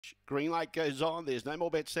Green light goes on. There's no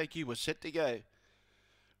more bets. Thank you. We're set to go.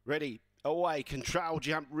 Ready. Away, Control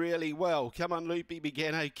jumped really well. Come on, Loopy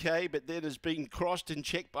began okay, but then has been crossed and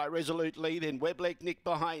checked by Resolutely. Then Webleg Nick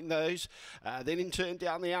behind those. Then in turn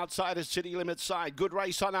down the outside is City Limit side. Good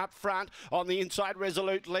race on up front. On the inside,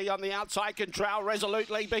 Resolutely. On the outside, Control.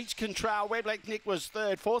 Resolutely beats Control. Webleg Nick was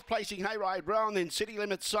third. Fourth placing, Hayride Brown. Then City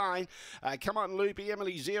Limit sign. Come on, Loopy,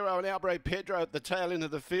 Emily Zero, and Albro Pedro at the tail end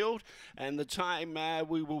of the field. And the time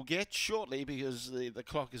we will get shortly because the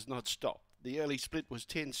clock is not stopped. The early split was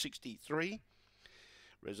 10.63.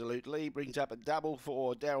 Resolutely brings up a double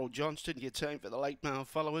for Daryl Johnston. Gets home for the late male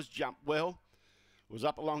followers. Jumped well. Was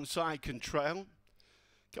up alongside Control.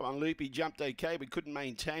 Come on, Loopy jumped okay but couldn't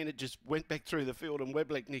maintain it. Just went back through the field, and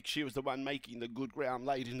Webleg Nick, she was the one making the good ground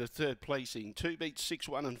late in the third placing. 2 beats 6,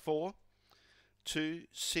 1 and 4. 2,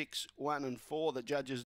 6, 1 and 4. The judges